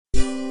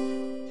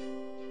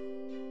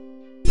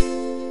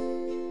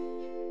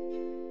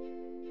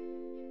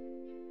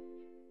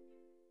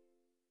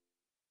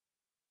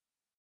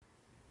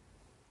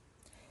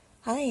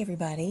Hi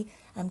everybody,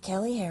 I'm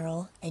Kelley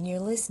Harrell, and you're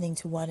listening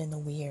to What in the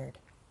Weird.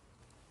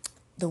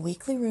 The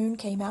weekly rune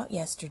came out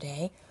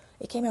yesterday.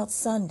 It came out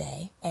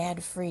Sunday,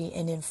 ad-free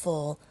and in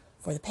full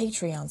for the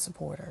Patreon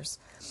supporters.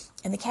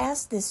 And the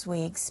cast this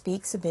week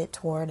speaks a bit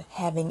toward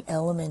having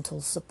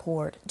elemental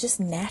support just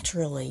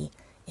naturally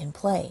in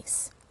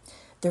place.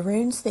 The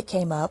runes that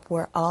came up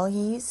were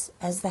Alyes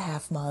as the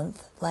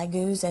half-month,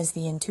 Laguz as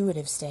the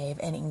intuitive stave,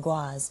 and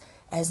Ingwaz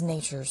as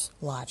nature's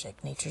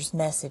logic, nature's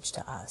message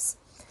to us.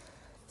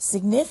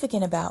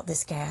 Significant about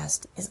this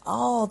cast is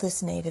all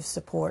this native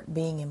support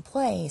being in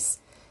place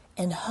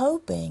and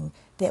hoping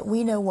that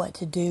we know what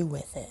to do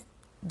with it,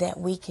 that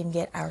we can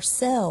get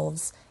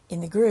ourselves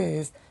in the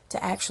groove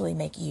to actually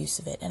make use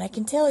of it. And I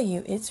can tell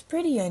you, it's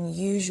pretty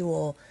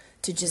unusual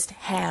to just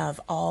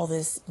have all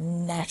this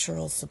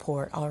natural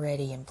support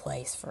already in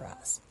place for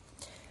us.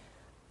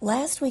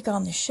 Last week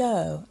on the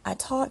show, I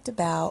talked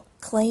about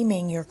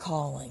claiming your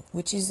calling,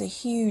 which is a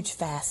huge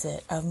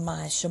facet of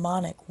my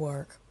shamanic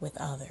work with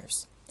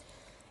others.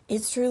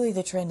 It's truly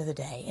the trend of the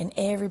day, and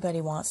everybody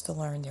wants to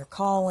learn their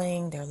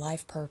calling, their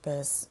life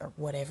purpose, or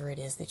whatever it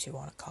is that you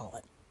want to call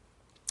it.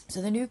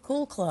 So the new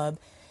cool club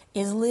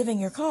is living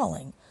your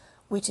calling,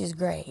 which is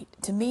great.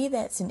 To me,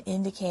 that's an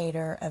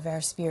indicator of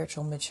our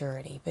spiritual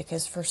maturity,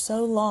 because for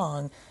so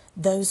long,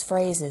 those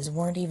phrases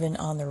weren't even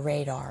on the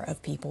radar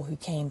of people who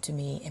came to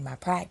me in my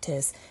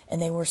practice,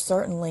 and they were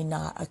certainly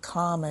not a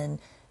common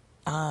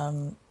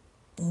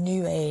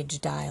New Age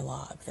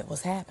dialogue that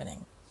was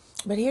happening.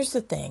 But here's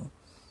the thing.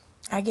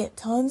 I get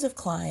tons of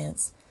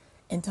clients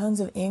and tons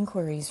of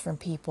inquiries from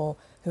people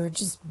who are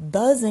just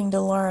buzzing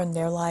to learn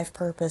their life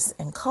purpose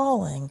and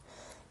calling,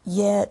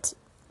 yet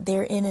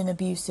they're in an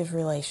abusive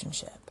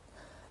relationship.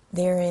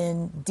 They're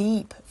in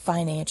deep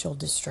financial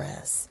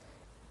distress.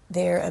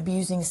 They're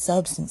abusing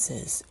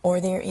substances,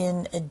 or they're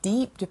in a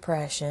deep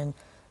depression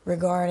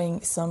regarding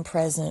some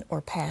present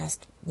or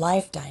past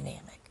life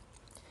dynamic.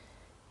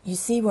 You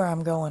see where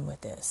I'm going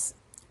with this.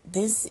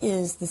 This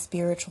is the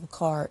spiritual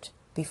cart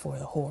before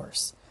the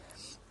horse.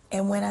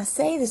 And when I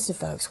say this to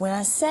folks, when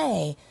I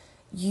say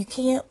you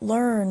can't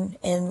learn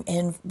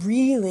and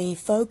really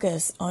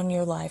focus on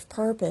your life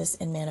purpose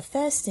and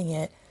manifesting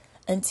it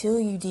until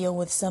you deal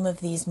with some of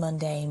these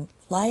mundane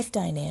life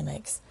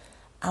dynamics,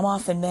 I'm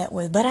often met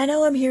with, but I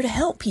know I'm here to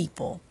help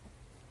people.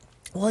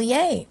 Well,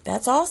 yay,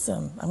 that's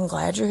awesome. I'm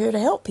glad you're here to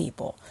help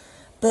people.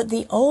 But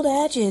the old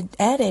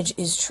adage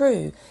is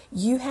true.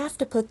 You have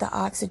to put the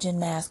oxygen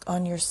mask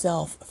on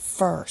yourself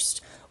first,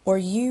 or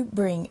you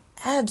bring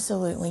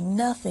absolutely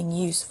nothing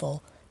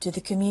useful to the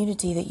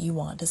community that you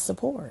want to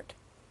support.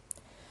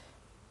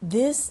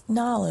 This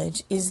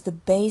knowledge is the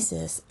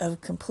basis of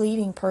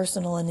completing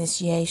personal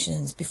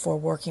initiations before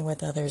working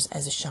with others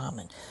as a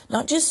shaman.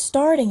 Not just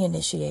starting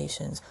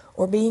initiations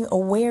or being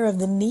aware of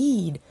the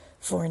need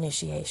for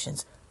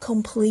initiations,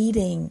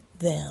 completing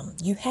them.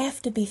 You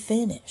have to be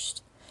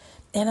finished.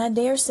 And I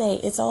dare say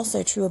it's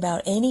also true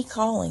about any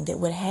calling that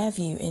would have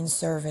you in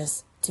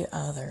service to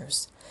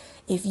others.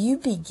 If you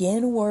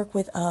begin work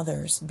with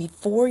others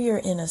before you're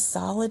in a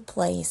solid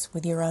place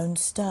with your own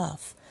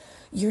stuff,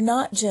 you're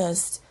not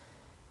just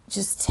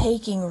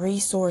taking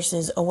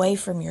resources away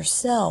from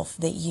yourself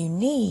that you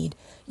need.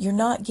 You're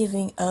not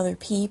giving other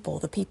people,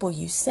 the people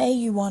you say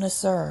you want to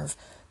serve,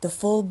 the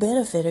full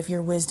benefit of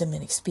your wisdom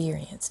and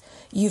experience.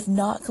 You've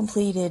not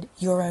completed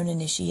your own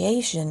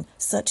initiation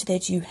such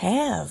that you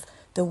have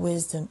the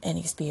wisdom and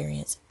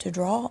experience to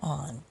draw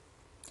on.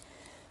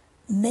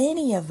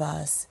 Many of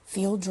us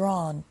feel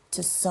drawn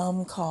to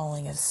some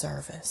calling of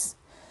service.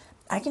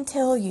 I can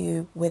tell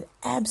you with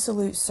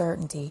absolute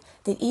certainty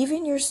that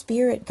even your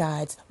spirit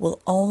guides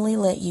will only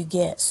let you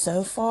get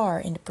so far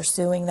into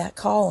pursuing that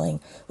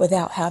calling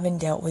without having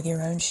dealt with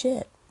your own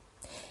shit.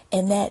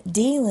 And that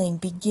dealing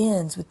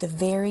begins with the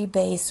very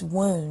base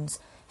wounds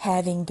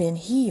having been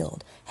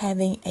healed,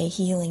 having a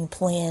healing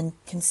plan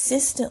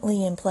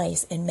consistently in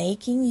place, and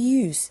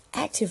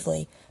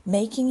actively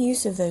making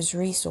use of those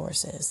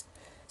resources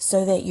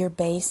so that your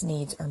base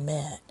needs are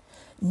met.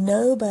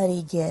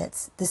 Nobody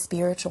gets the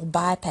spiritual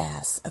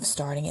bypass of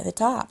starting at the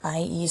top,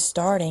 i.e.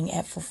 starting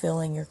at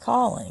fulfilling your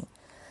calling.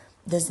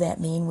 Does that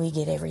mean we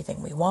get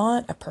everything we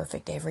want, a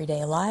perfect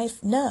everyday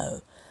life?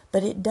 No.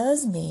 But it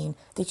does mean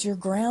that you're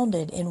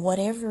grounded in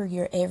whatever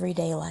your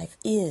everyday life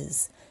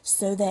is,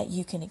 so that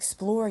you can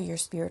explore your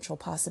spiritual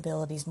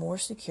possibilities more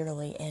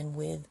securely and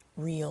with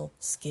real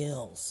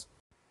skills.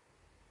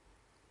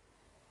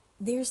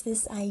 There's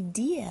this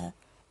idea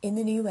in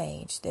the New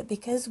Age that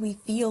because we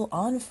feel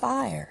on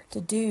fire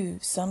to do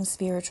some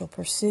spiritual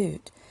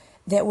pursuit,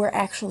 that we're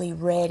actually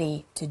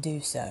ready to do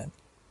so.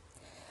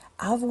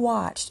 I've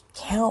watched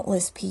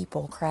countless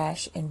people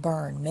crash and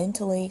burn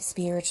mentally,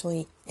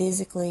 spiritually,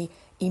 physically,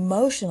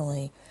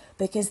 emotionally,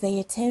 because they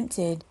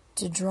attempted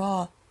to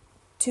draw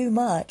too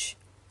much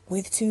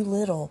with too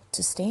little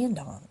to stand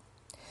on.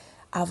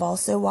 I've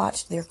also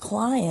watched their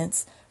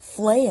clients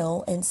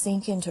flail and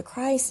sink into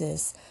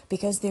crisis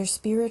because their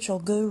spiritual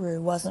guru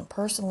wasn't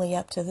personally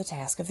up to the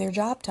task of their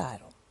job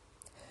title.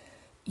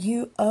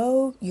 You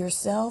owe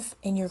yourself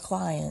and your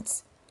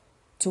clients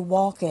to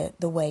walk it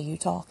the way you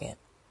talk it.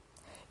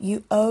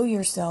 You owe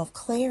yourself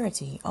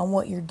clarity on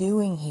what you're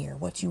doing here,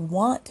 what you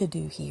want to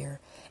do here,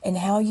 and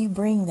how you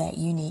bring that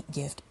unique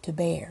gift to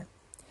bear.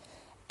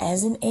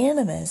 As an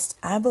animist,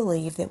 I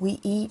believe that we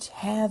each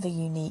have a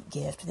unique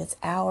gift that's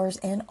ours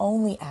and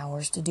only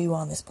ours to do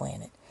on this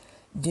planet.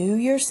 Do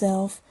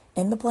yourself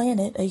and the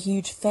planet a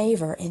huge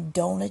favor and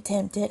don't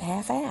attempt it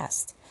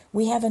half-assed.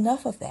 We have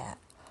enough of that.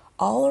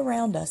 All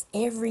around us,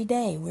 every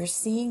day, we're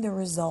seeing the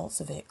results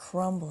of it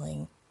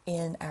crumbling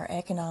in our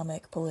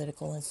economic,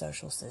 political, and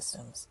social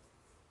systems.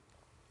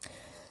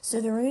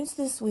 So the runes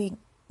this week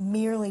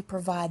merely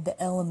provide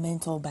the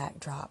elemental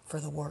backdrop for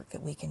the work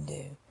that we can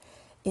do.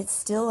 It's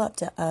still up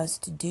to us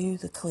to do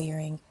the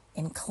clearing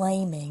and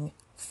claiming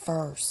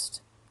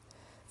first.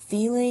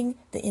 Feeling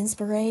the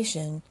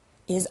inspiration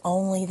is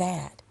only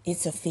that.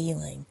 It's a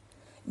feeling.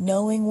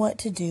 Knowing what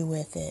to do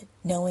with it,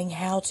 knowing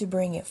how to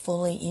bring it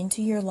fully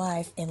into your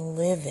life and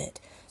live it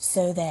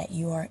so that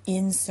you are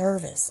in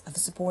service of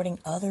supporting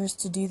others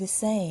to do the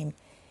same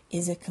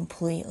is a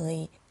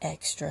completely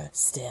extra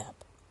step.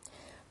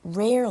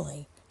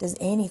 Rarely does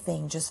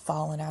anything just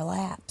fall in our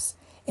laps.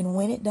 And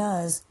when it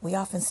does, we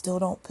often still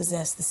don't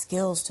possess the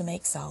skills to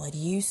make solid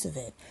use of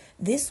it.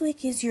 This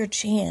week is your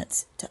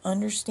chance to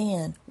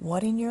understand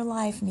what in your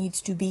life needs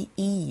to be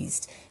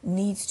eased,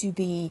 needs to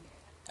be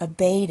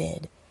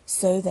abated,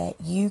 so that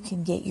you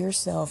can get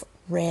yourself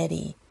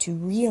ready to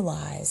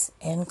realize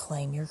and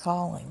claim your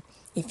calling.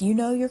 If you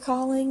know your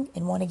calling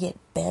and want to get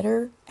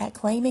better at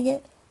claiming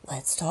it,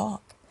 let's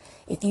talk.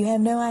 If you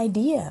have no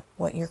idea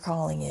what your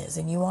calling is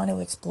and you want to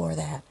explore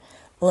that,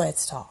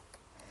 let's talk.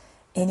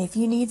 And if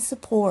you need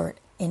support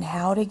in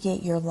how to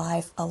get your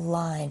life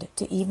aligned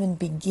to even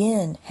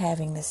begin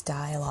having this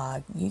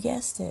dialogue, you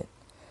guessed it,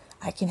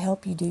 I can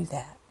help you do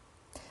that.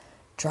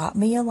 Drop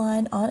me a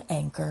line on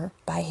Anchor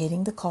by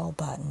hitting the call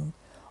button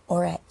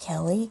or at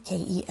Kelley,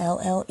 Kelley,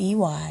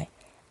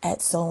 at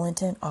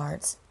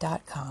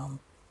soulintentarts.com.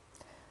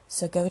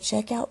 So go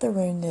check out the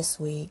rune this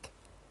week.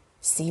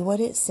 See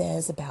what it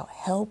says about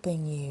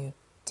helping you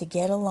to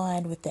get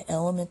aligned with the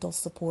elemental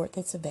support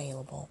that's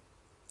available.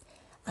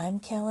 I'm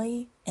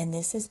Kelley, and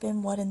this has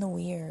been What in the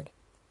Weird.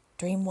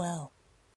 Dream well.